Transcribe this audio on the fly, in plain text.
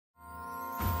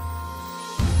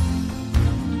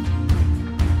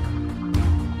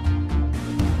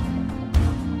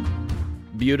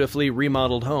beautifully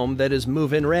remodeled home that is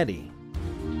move-in ready.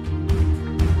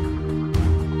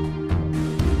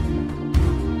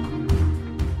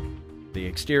 The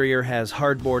exterior has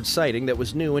hardboard siding that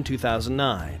was new in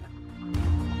 2009.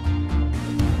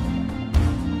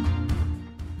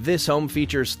 This home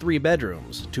features 3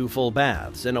 bedrooms, 2 full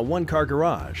baths, and a 1-car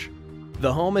garage.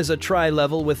 The home is a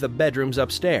tri-level with the bedrooms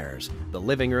upstairs, the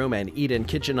living room and eat-in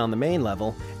kitchen on the main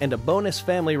level, and a bonus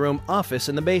family room office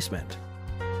in the basement.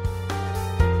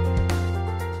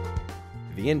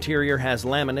 The interior has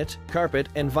laminate, carpet,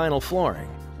 and vinyl flooring,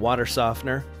 water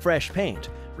softener, fresh paint,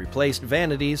 replaced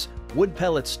vanities, wood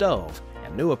pellet stove,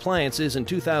 and new appliances in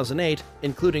 2008,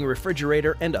 including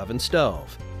refrigerator and oven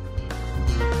stove.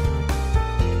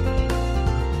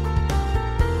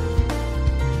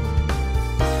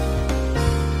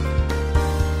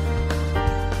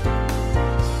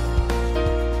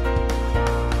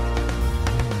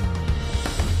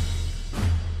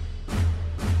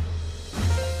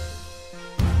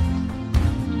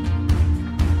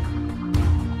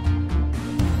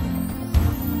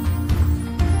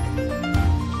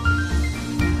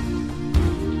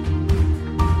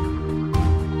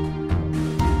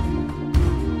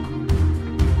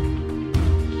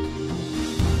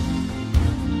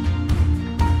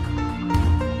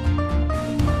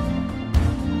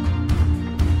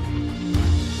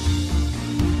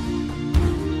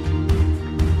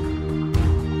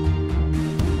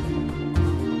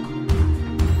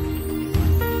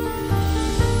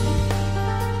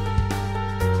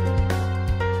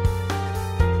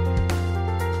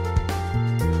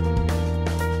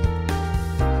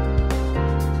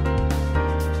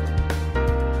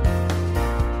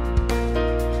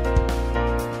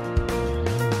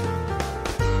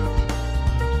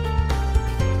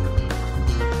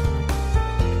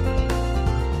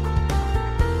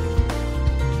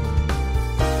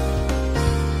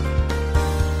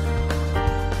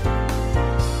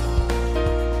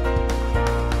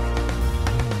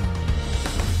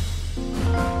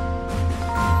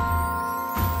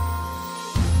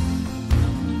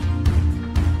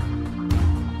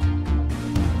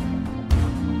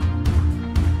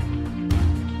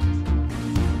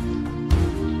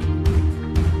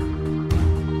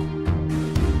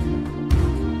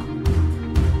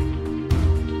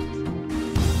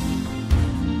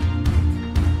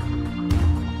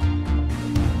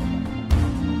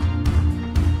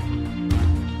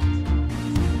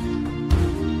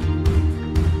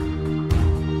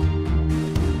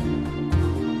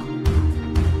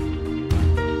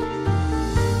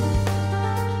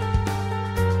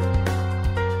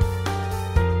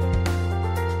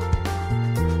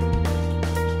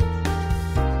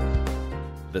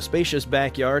 The spacious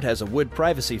backyard has a wood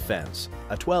privacy fence,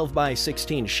 a 12 by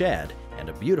 16 shed, and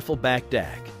a beautiful back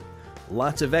deck.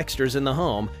 Lots of extras in the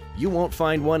home. You won't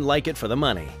find one like it for the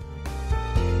money.